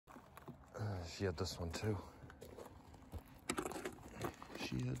she had this one too.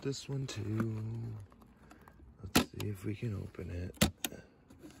 She had this one too. Let's see if we can open it.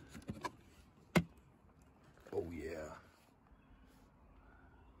 Oh yeah.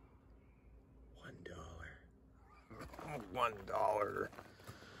 $1.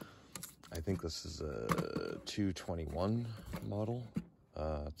 I think this is a 221 model.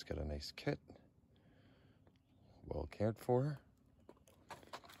 It's got a nice kit. Well cared for.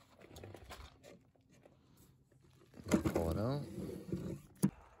 Pull it out.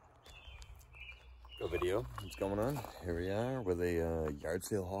 Go video. What's going on? Here we are with a yard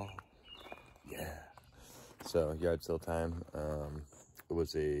sale haul. Yeah. So yard sale time. It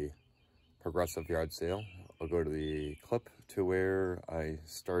was a progressive yard sale. I'll go to the clip to where I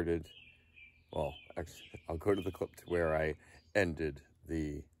started. Well, actually, I'll go to the clip to where I ended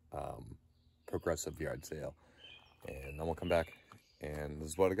the progressive yard sale. And then we'll come back, and this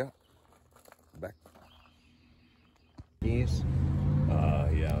is what I got. Back.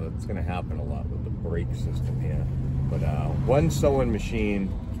 Yeah, that's gonna happen a lot with the brake system here. But one sewing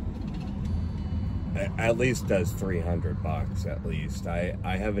machine at least does 300 bucks at least. I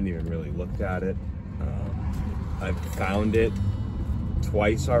haven't even really looked at it. I've found it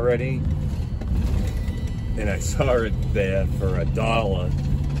twice already, and I saw it there for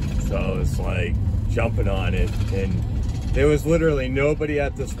 $1. So it's like jumping on it, and there was literally nobody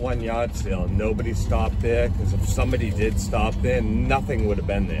at this one yard sale. Nobody stopped there, because if somebody did stop there, nothing would have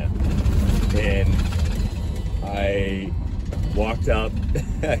been there. And I walked up.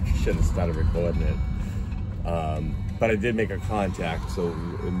 I should have started recording it. But I did make a contact, so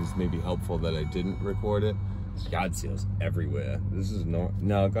it was maybe helpful that I didn't record it. There's yard sales everywhere. This is no,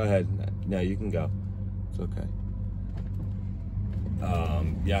 go ahead. No, you can go. It's okay.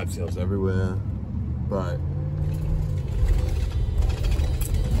 Yard sales everywhere, but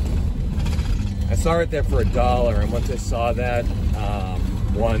I saw it there for $1, and once I saw that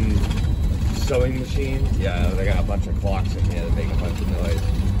one sewing machine, yeah, they got a bunch of clocks in here that make a bunch of noise.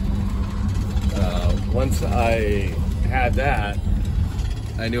 Once I had that,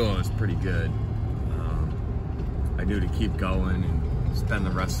 I knew it was pretty good. I knew to keep going and spend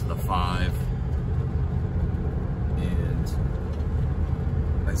the rest of the $5. And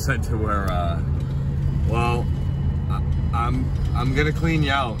I said to her, well, I'm gonna clean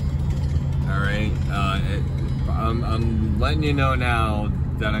you out. All right, I'm letting you know now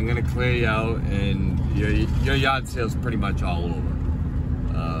that I'm gonna clear you out, and your yard sale's pretty much all over.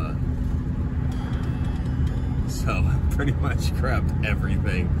 So I pretty much grabbed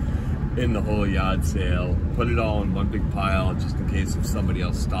everything in the whole yard sale, put it all in one big pile just in case if somebody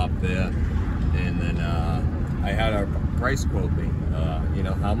else stopped there, and then I had her price quote me, you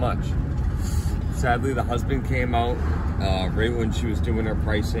know, how much. Sadly, the husband came out right when she was doing her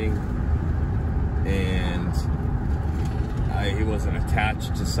pricing, and he wasn't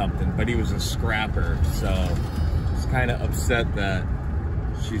attached to something, but he was a scrapper, so I was kind of upset that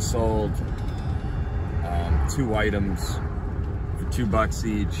she sold 2 items for $2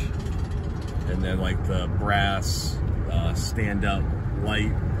 each, and then like the brass stand-up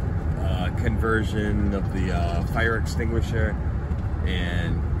light conversion of the fire extinguisher,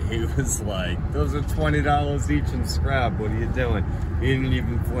 and he was like, those are $20 each in scrap, what are you doing? He didn't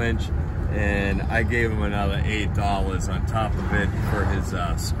even flinch, and I gave him another $8 on top of it for his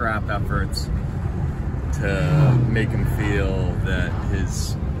scrap efforts to make him feel that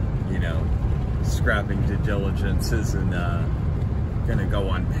his, you know, scrapping due diligence isn't gonna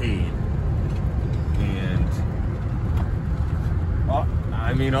go unpaid. And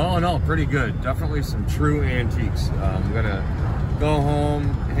I mean, all in all, pretty good. Definitely some true antiques. I'm gonna go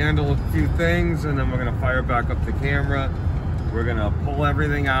home, handle a few things, and then we're gonna fire back up the camera. We're gonna pull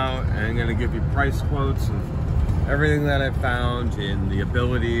everything out, and I'm gonna give you price quotes of everything that I found and the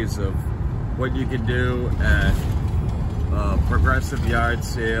abilities of what you can do at progressive yard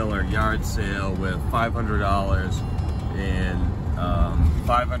sale or yard sale with $500 and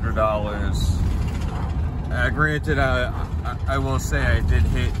 $500. Granted, I will say I did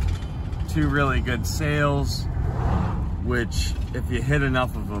hit 2 really good sales, which if you hit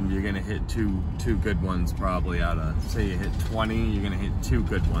enough of them, you're gonna hit two good ones probably out of, say you hit 20, you're gonna hit 2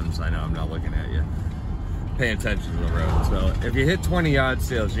 good ones. I know I'm not looking at you. Pay attention to the road. So if you hit 20 yard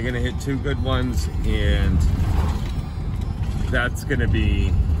sales, you're gonna hit 2 good ones, and that's gonna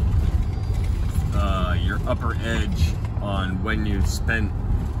be your upper edge on when you spent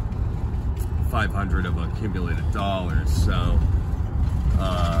 500 of accumulated dollars. So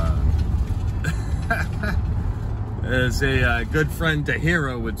As a good friend to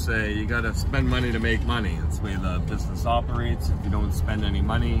Hero would say, you gotta spend money to make money. That's the way the business operates. If you don't spend any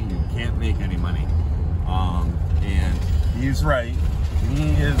money, you can't make any money. And he's right.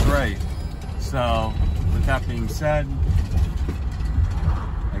 He is right. So, with that being said,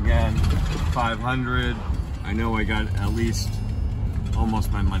 again, 500. I know I got at least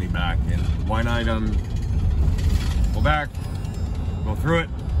almost my money back in one item. Go back, go through it,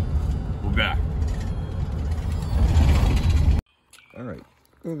 go back. All right,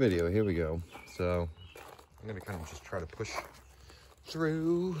 new video, here we go. So I'm gonna kind of just try to push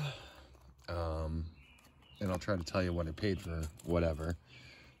through, and I'll try to tell you what I paid for whatever.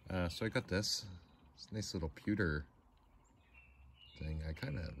 So I got this nice little pewter thing. I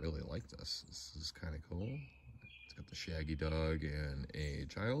kind of really like this. This is kind of cool. It's got the shaggy dog and a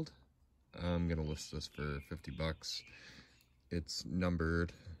child. I'm gonna list this for 50 bucks. It's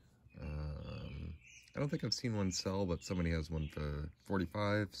numbered. I don't think I've seen one sell, but somebody has one for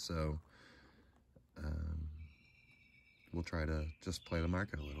 45, so we'll try to just play the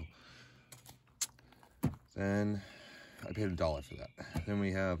market a little. Then I paid $1 for that. Then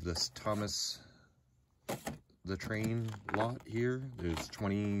we have this Thomas the Train lot here. There's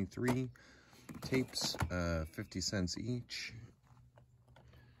 23 tapes, 50 cents each.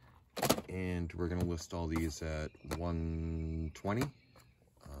 And we're gonna list all these at 120.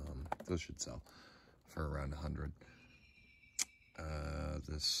 Those should sell for around 100.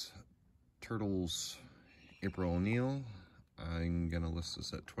 This Turtles April O'Neil, I'm gonna list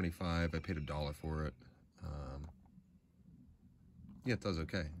this at 25. I paid $1 for it. Yeah, it does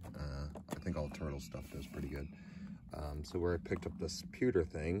okay. I think all Turtle stuff does pretty good. So where I picked up this pewter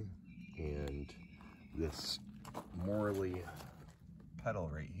thing and this Morley pedal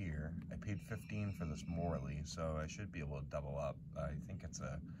right here. I paid 15 for this Morley, so I should be able to double up. I think it's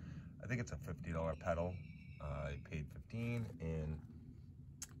a $50 pedal. I paid 15, and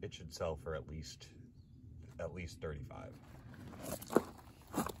it should sell for at least 35.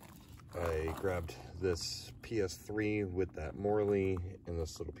 I grabbed this PS3 with that Morley and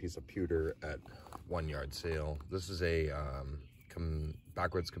this little piece of pewter at one yard sale. This is a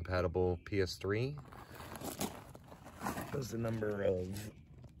backwards compatible PS3. That's the number of,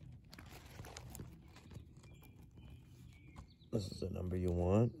 this is the number you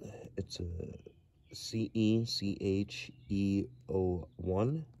want. It's a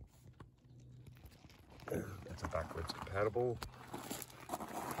CECHEO1. That's a backwards compatible.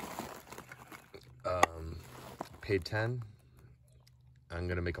 Paid 10. I'm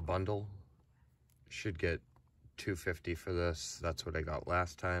gonna make a bundle. Should get $250 for this. That's what I got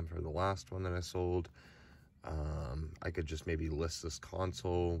last time for the last one that I sold. I could just maybe list this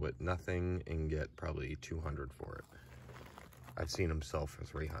console with nothing and get probably $200 for it. I've seen them sell for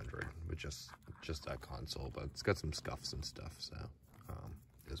 $300 with just that console, but it's got some scuffs and stuff, so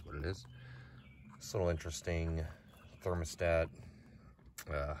it is what it is. This little interesting thermostat,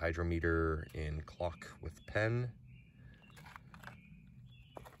 hydrometer and clock with pen.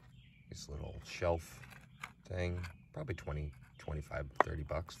 This little shelf thing, probably 20, 25, 30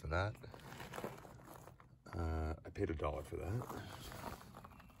 bucks for that. I paid $1 for that.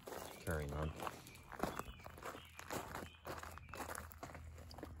 Carrying on.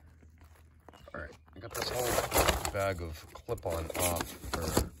 Alright, I got this whole bag of clip-on off for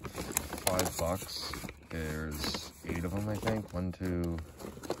 $5. There's 8 of them, I think. 1, 2,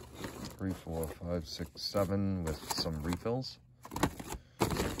 3, 4, 5, 6, 7 with some refills.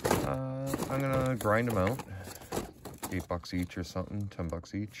 I'm gonna grind them out. $8 each or something,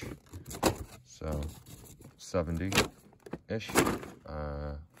 $10 each. So 70-ish.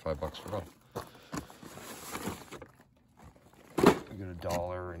 $5 for both. You get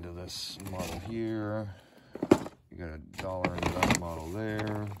 $1 into this model here. You get $1 into that model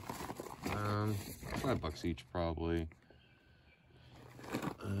there. $5 each probably.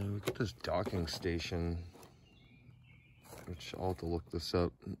 We got this docking station, which I'll have to look this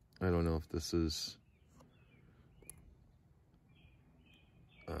up. I don't know if this is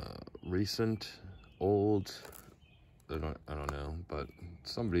recent, old. I don't know, but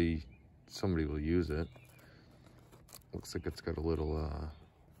somebody will use it. Looks like it's got a little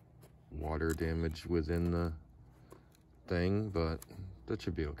water damage within the thing, but that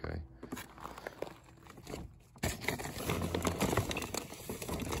should be okay.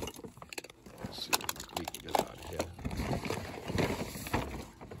 Let's see what we can get out of here.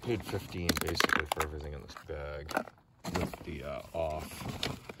 I paid 15 basically for everything in this bag with the off.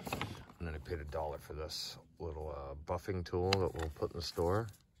 And then I paid $1 for this little buffing tool that we'll put in the store.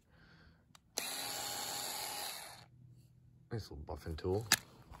 Nice little buffing tool.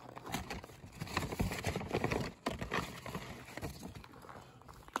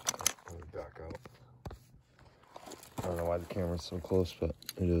 the camera so close, but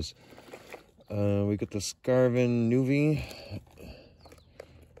it is. We got this Garmin Nuvi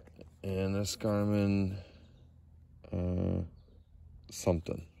and this Garmin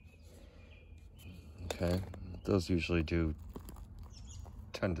something. Okay, those usually do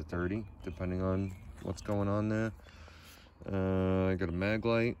 10 to 30 depending on what's going on there. I got a mag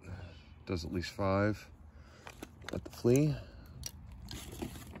light, does at least 5 at the flea.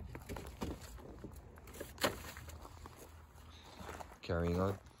 Carrying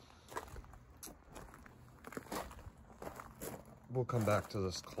on. We'll come back to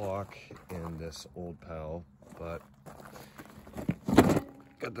this clock and this old pal, but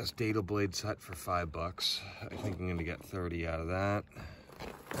got this data blade set for $5. I think I'm gonna get 30 out of that.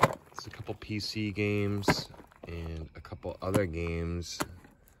 It's a couple PC games and a couple other games.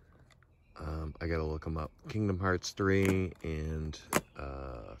 I gotta look them up. Kingdom Hearts 3 and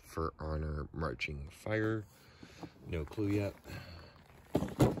For Honor Marching Fire. No clue yet.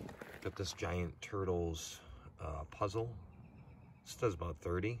 Got this giant turtles puzzle. This does about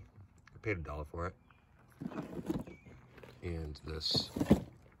 30. I paid $1 for it. And this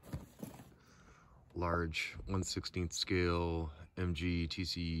large 1/16 scale MG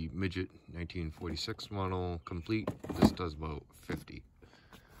TC Midget 1946 model complete. This does about 50.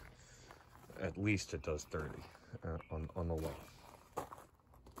 At least it does 30 on the low.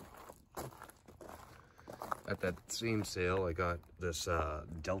 At that same sale, I got this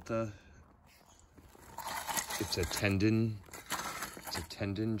Delta. It's a tendon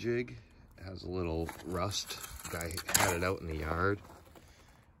jig. It has a little rust. Guy had it out in the yard.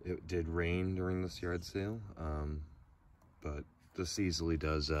 It did rain during this yard sale, but this easily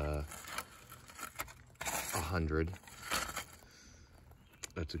does 100.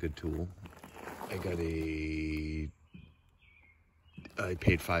 That's a good tool. I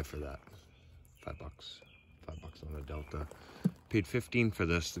paid $5 for that. $5 on the Delta. Paid $15 for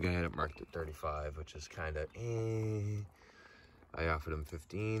this. The guy had it marked at 35, which is kind of I offered him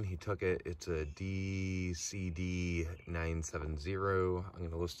 15. He took it. It's a DCD 970. I'm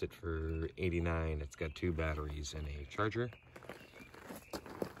gonna list it for 89. It's got 2 batteries and a charger.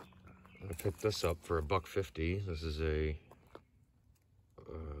 I'm gonna pick this up for $1.50. This is a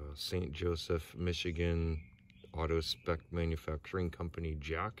St. Joseph, Michigan Auto Spec Manufacturing Company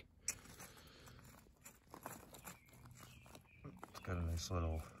jack. It's got a nice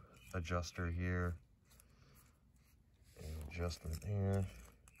little adjuster here. Adjustment here.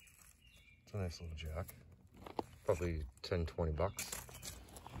 It's a nice little jack. Probably 10, 20 bucks.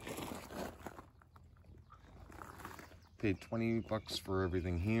 Paid 20 bucks for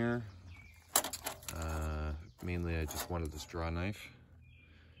everything here. Mainly I just wanted this draw knife.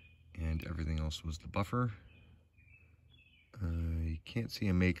 And everything else was the buffer. You can't see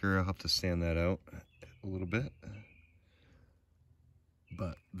a maker. I'll have to sand that out a little bit.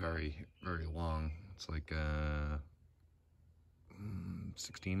 But very, very long. It's like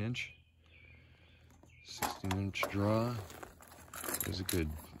 16-inch draw. There's a good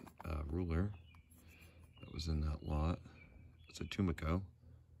ruler that was in that lot. It's a Tumico,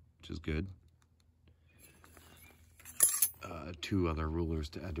 which is good. 2 other rulers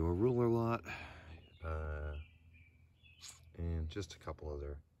to add to a ruler lot, and just a couple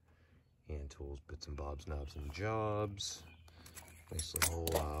other hand tools, bits and bobs, knobs and jobs. Nice little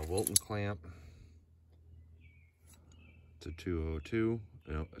Wilton clamp. It's a 202.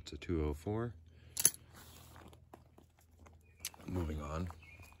 No, it's a 204. Moving on.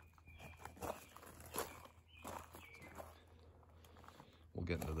 We'll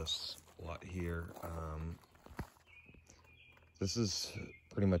get into this lot here. This is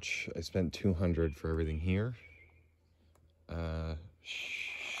pretty much, I spent $200 for everything here.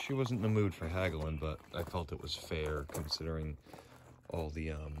 She wasn't in the mood for haggling, but I felt it was fair considering all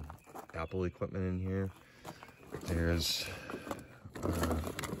the Apple equipment in here. There's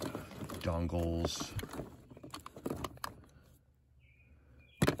dongles,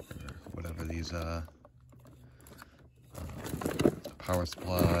 or whatever these power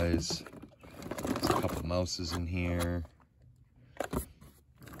supplies. There's a couple mouses in here.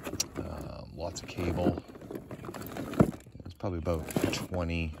 Lots of cable. There's probably about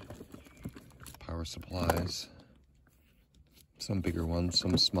 20 power supplies. Some bigger ones,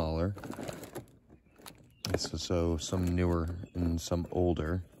 some smaller. So some newer and some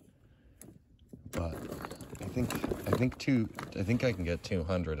older. But I think I can get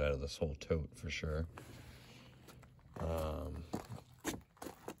 200 out of this whole tote for sure. I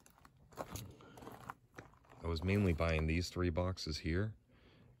was mainly buying these 3 boxes here,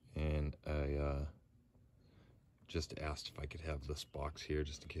 and I just asked if I could have this box here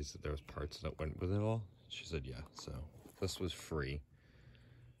just in case that there was parts that went with it all. She said yeah, so This was free.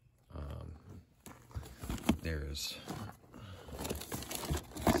 There's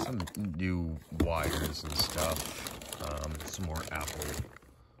some new wires and stuff, some more Apple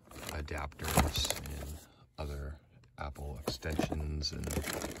adapters and other Apple extensions and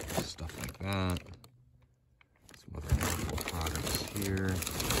stuff like that. Some other Apple products here.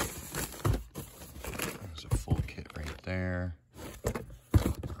 There's a full kit right there.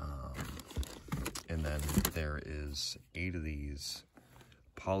 And then there is 8 of these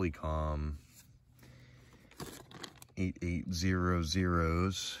polycom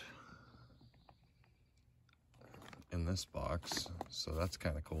 8800s in this box, so that's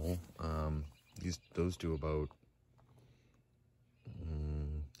kind of cool. Those do about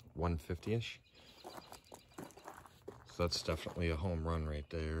 150-ish, so that's definitely a home run right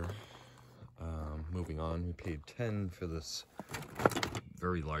there. Moving on, we paid 10 for this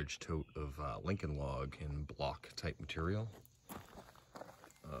very large tote of Lincoln log in block type material.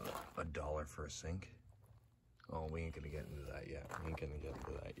 $1 for a sink. Oh, we ain't gonna get into that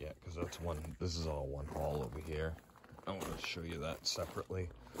yet. Because that's one. This is all one haul over here. I want to show you that separately.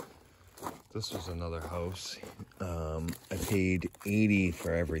 This was another house. I paid $80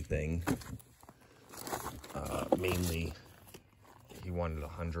 for everything. Mainly, he wanted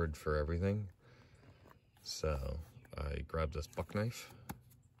 $100 for everything. So I grabbed this buck knife.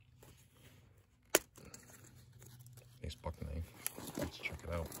 Nice buck knife. Let's check it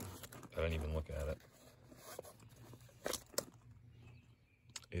out. I didn't even look at it.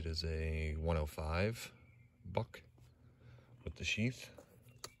 It is a 105 buck with the sheath.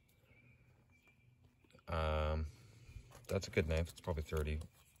 That's a good knife. It's probably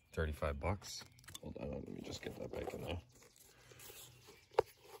 35 bucks. Hold on, let me just get that back in there.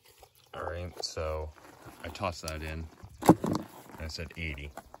 All right, so I tossed that in. And I said 80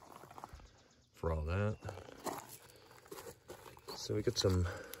 for all that. So we got some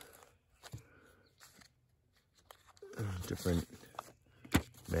different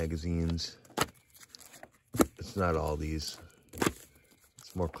magazines. It's not all these.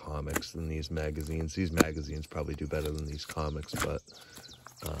 It's more comics than these magazines. These magazines probably do better than these comics, but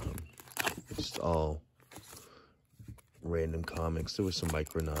it's all random comics. There was some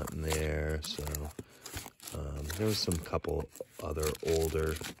Micronaut in there, so there was some couple other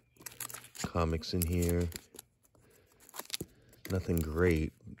older comics in here. Nothing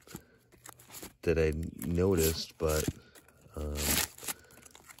great that I noticed, but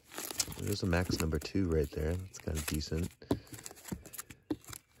there's a Max #2 right there. That's kind of decent.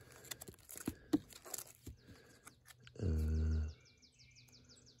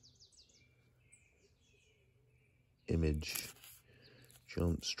 Image.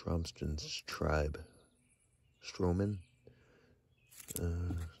 John Stromston's Tribe. Stroman.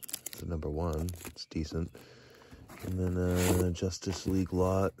 The #1. It's decent. And then Justice League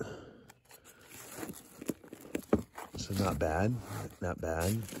lot. So not bad. Not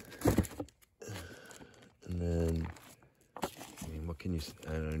bad. And then, I mean, what can you see?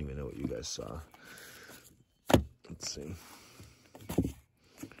 I don't even know what you guys saw. Let's see.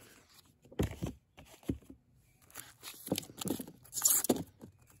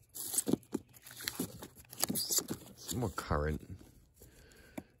 Some more current.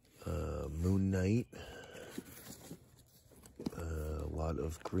 Moon Knight. A lot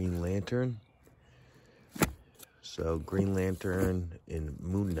of Green Lantern. So Green Lantern and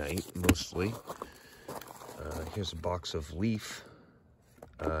Moon Knight mostly. Here's a box of Leaf.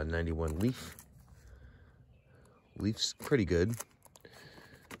 91 Leaf. Leaf's pretty good.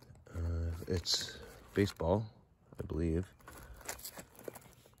 It's baseball, I believe.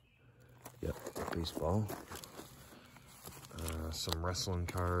 Yep, baseball. Some wrestling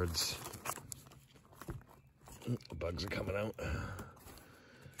cards. The bugs are coming out.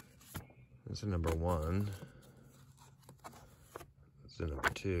 There's a #1. There's a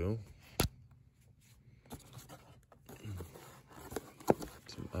 #2.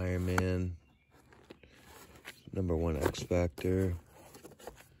 Some Iron Man. #1 X Factor.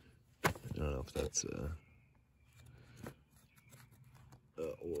 I don't know if that's a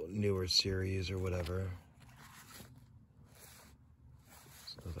newer series or whatever.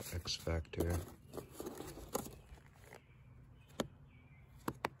 So the X Factor.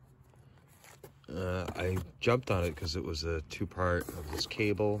 I jumped on it because it was a 2-part of this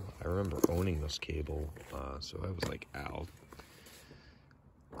cable. I remember owning this cable, so I was like, I'll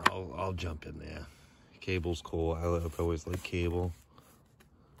jump in there. Cable's cool. I've always liked cable.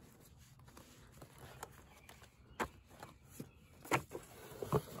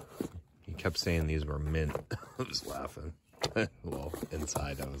 He kept saying these were mint. I was laughing. Well,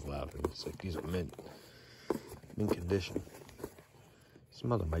 inside I was laughing. It's like, these are mint mint condition.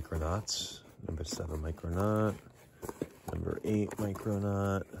 Some other Micronauts. Number 7 Micronaut. Number 8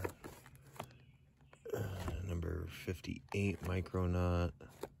 Micronaut. Number 58 Micronaut.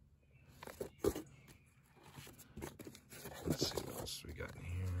 Let's see what else we got in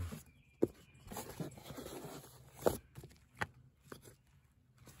here.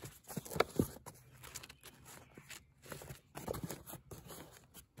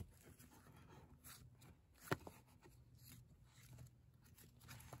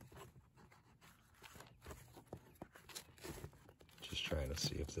 Just trying to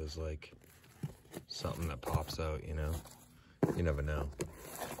see if there's like something that pops out, you know? You never know.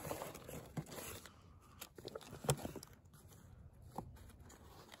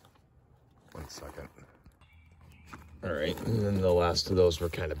 One second. All right, and then the last of those were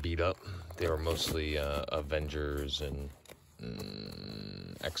kind of beat up. They were mostly Avengers and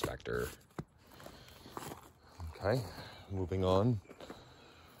X Factor. Okay, moving on.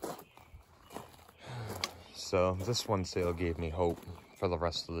 So this one sale gave me hope for the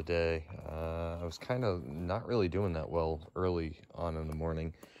rest of the day. I was kind of not really doing that well early on in the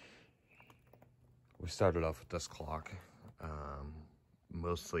morning. We started off with this clock.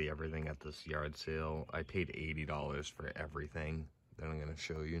 Mostly everything at this yard sale. I paid $80 for everything that I'm going to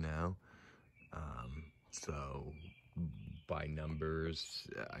show you now. So by numbers,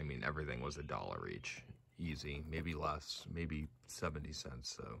 I mean, everything was $1 each. Easy, maybe less, maybe 70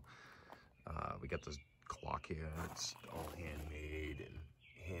 cents. So we got this clock here. It's all handmade and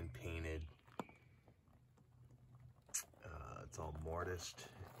hand painted. It's all mortised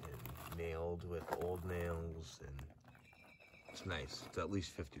and nailed with old nails, and it's nice. It's at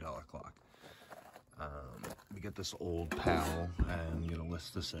least $50 clock. We got this old pal. I'm gonna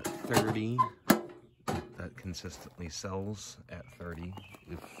list this at 30. That consistently sells at 30.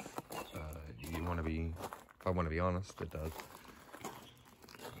 If you want to be, if I want to be honest, it does.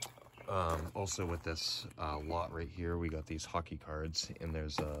 Also with this lot right here, we got these hockey cards, and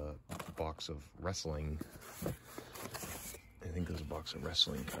there's a box of wrestling. I think there's a box of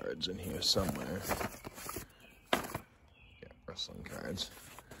wrestling cards in here somewhere. Yeah, wrestling cards.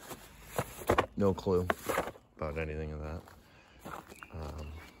 No clue about anything of that.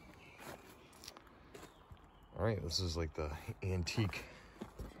 All right, this is like the antique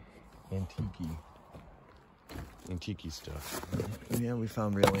stuff. Yeah, we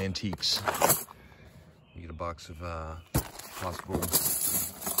found real antiques. You get a box of possibly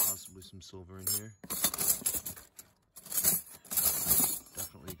some silver in here.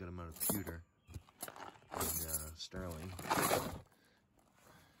 Definitely a good amount of pewter and sterling.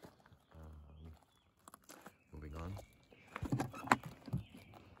 Moving on.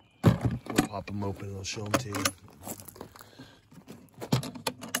 We'll pop them open and I'll show them to you.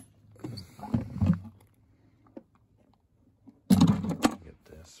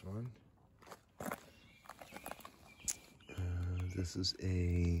 One. This is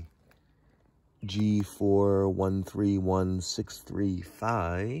a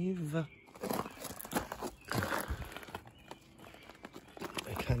G4131-635.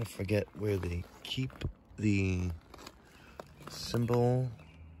 I kind of forget where they keep the symbol.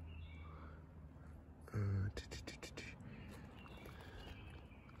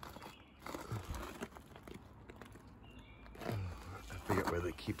 Where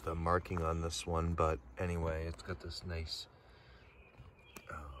they keep the marking on this one, but anyway, it's got this nice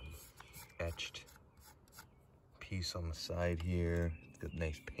etched piece on the side here. It's got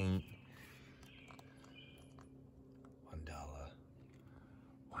nice paint.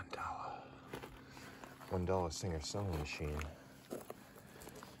 $1 Singer sewing machine.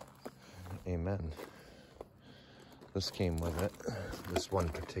 Amen. This came with it. This one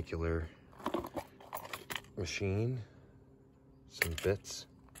particular machine. Some bits.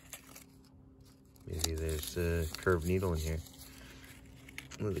 Maybe there's a curved needle in here.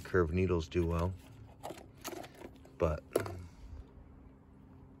 Well, the curved needles do well. But,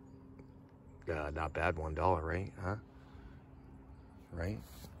 not bad, $1, right? Huh? Right?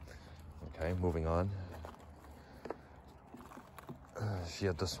 Okay, moving on. She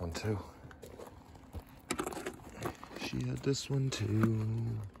had this one too.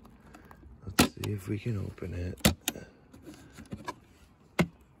 Let's see if we can open it.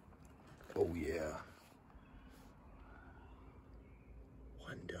 Oh yeah.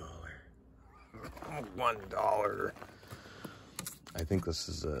 $1. I think this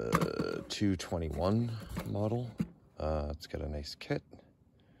is a 221 model. It's got a nice kit.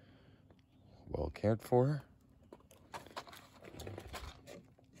 Well cared for.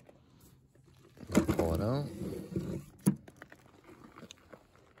 Pull it out.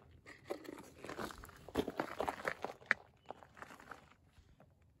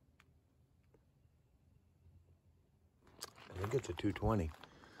 think it's a 220.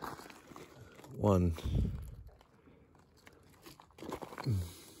 One.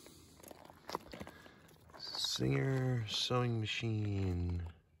 Singer sewing machine.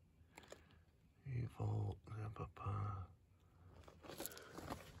 3-volt.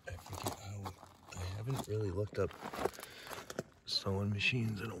 I forget how. I haven't really looked up sewing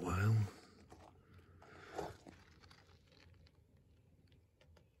machines in a while.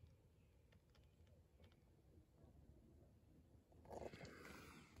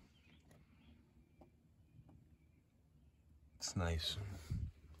 It's nice.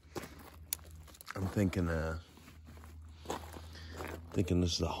 I'm thinking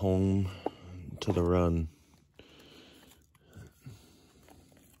this is a home to the run.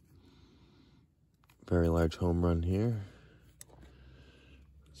 Very large home run here.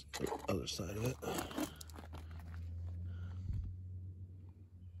 That's the other side of it.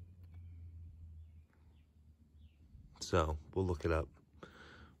 So we'll look it up.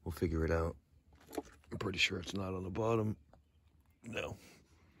 We'll figure it out. I'm pretty sure it's not on the bottom. No.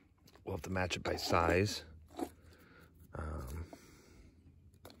 We'll have to match it by size.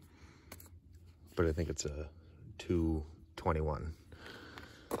 But I think it's a 221.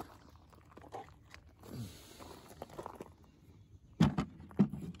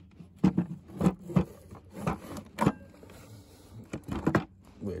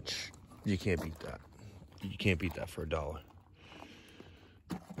 Which, you can't beat that. You can't beat that for $1.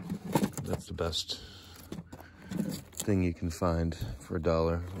 That's the best thing you can find for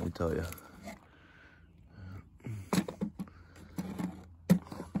 $1, let me tell you.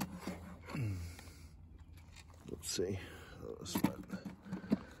 Let's see.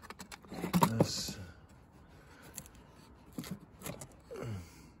 This.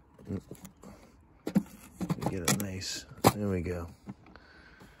 Get it nice. There we go.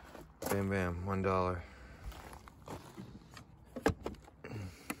 Bam, bam, $1.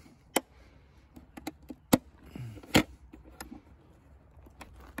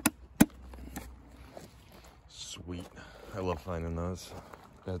 Sweet. I love finding those.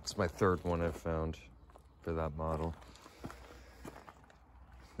 That's my third one I've found for that model.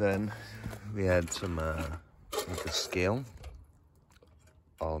 Then we had some like a scale.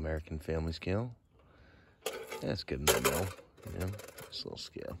 All-American family scale. Yeah, it's good in the mill. Yeah, this little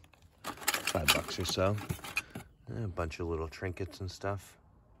scale. $5 or so. And a bunch of little trinkets and stuff.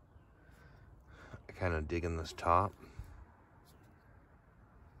 I kind of digging this top.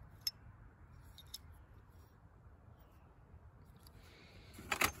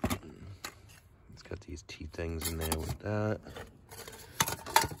 It's got these tea things in there with that.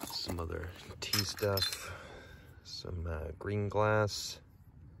 Some other tea stuff. Some green glass.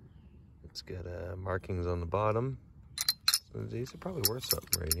 It's got markings on the bottom. So these are probably worth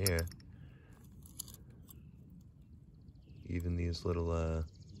something right here. Even these little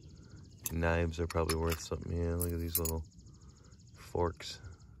knives are probably worth something. Yeah, look at these little forks.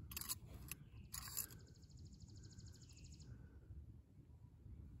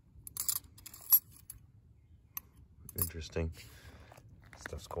 Interesting.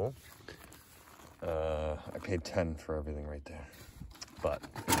 Stuff's cool. I paid 10 for everything right there. But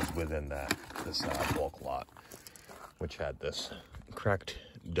it was within this bulk lot, which had this cracked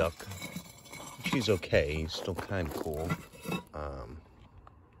duck. She's okay. He's still kind of cool.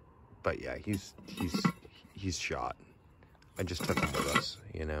 But yeah, he's shot. I just took him with us,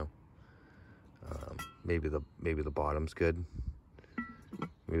 you know. Maybe the bottom's good.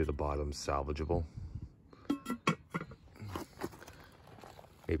 Maybe the bottom's salvageable.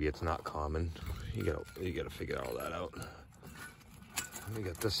 Maybe it's not common. You gotta figure all that out. We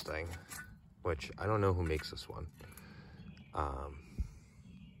got this thing, which I don't know who makes this one.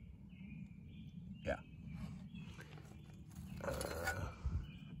 Yeah.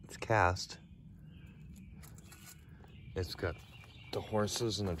 It's cast. It's got the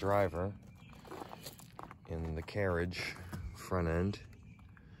horses and the driver in the carriage front end.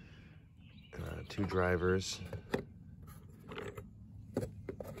 2 drivers.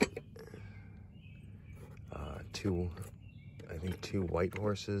 I think 2 white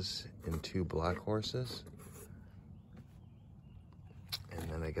horses and 2 black horses.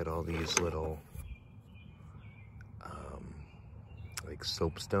 And then I got all these little like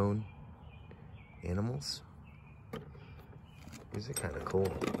soapstone animals. These are kind of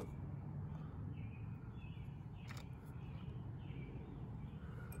cool.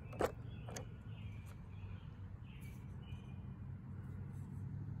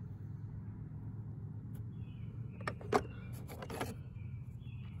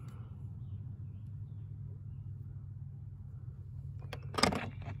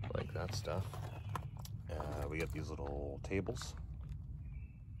 Like that stuff. We got these little tables.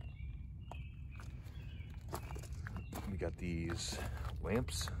 We got these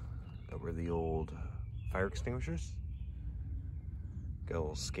lamps that were the old fire extinguishers. Got a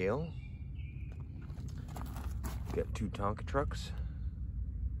little scale. Got 2 Tonka trucks.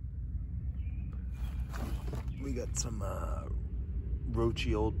 We got some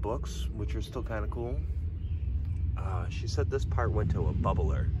roachy old books, which are still kind of cool. She said this part went to a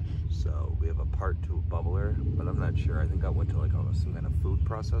bubbler. So we have a part to a bubbler, but I'm not sure. I think that went to like some kind of food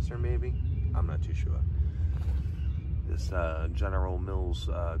processor maybe. I'm not too sure. This General Mills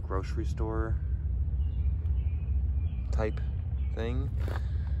grocery store type thing.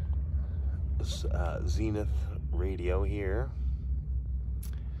 This Zenith radio here.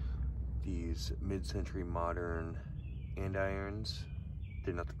 These mid-century modern andirons.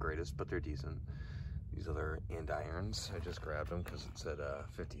 They're not the greatest, but they're decent. These other andirons, I just grabbed them because it said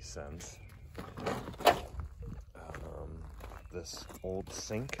 50 cents. This old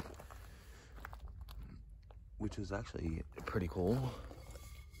sink, which is actually pretty cool.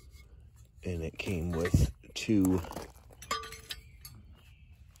 And it came with 2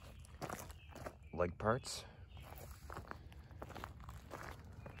 leg parts.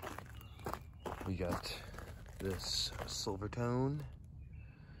 We got this silver tone.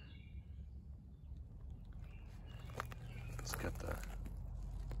 It's got the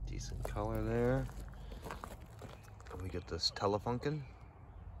decent color there. We get this Telefunken.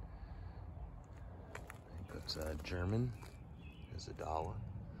 I think that's German. There's $1.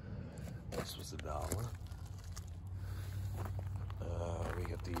 This was $1. We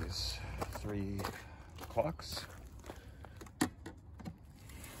got these 3 clocks.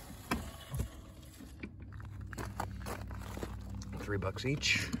 $3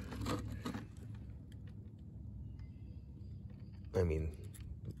 each. I mean,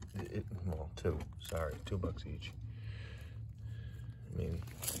 well, 2. Sorry, $2 each. I mean,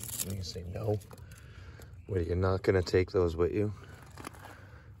 you can say no. What, you're not gonna take those with you?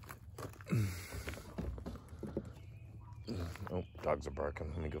 Oh, dogs are barking.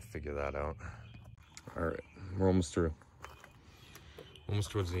 Let me go figure that out. All right, we're almost through.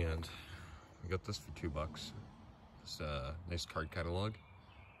 Almost towards the end. We got this for $2. This nice card catalog.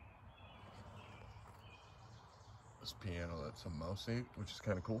 This piano that's a mouse 8, which is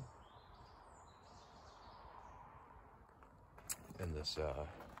kind of cool. And this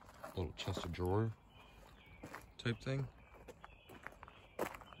little chest of drawer type thing.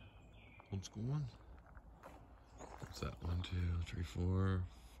 Old school one. What's that? 1, 2, 3, 4,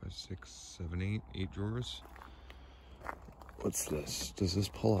 5, 6, 7, 8. 8 drawers. What's this? Does this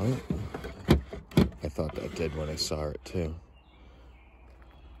pull out? I thought that did when I saw it too.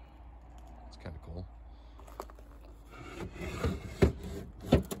 It's kind of cool.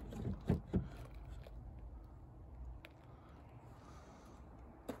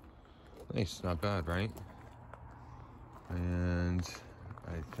 Nice, not bad, right? And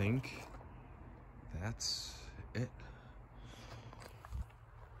I think that's it.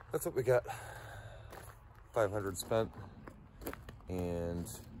 That's what we got. 500 spent and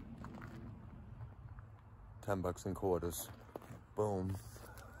 $10 in quarters. Boom.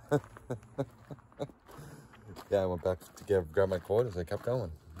 Yeah, I went back to grab my quarters. I kept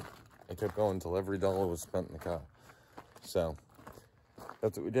going. I kept going until every dollar was spent in the car. So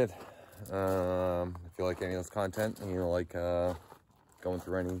that's what we did. If you like any of this content and you like going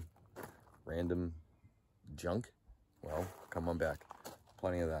through any random junk, well, come on back.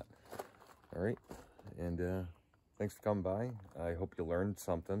 Plenty of that. All right. And thanks for coming by. I hope you learned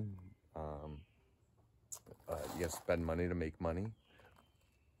something. You gotta spend money to make money.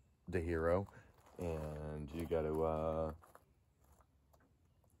 The hero. And you gotta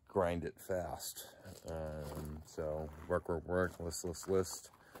grind it fast. So work,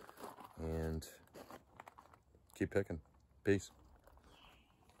 list, and keep picking. Peace.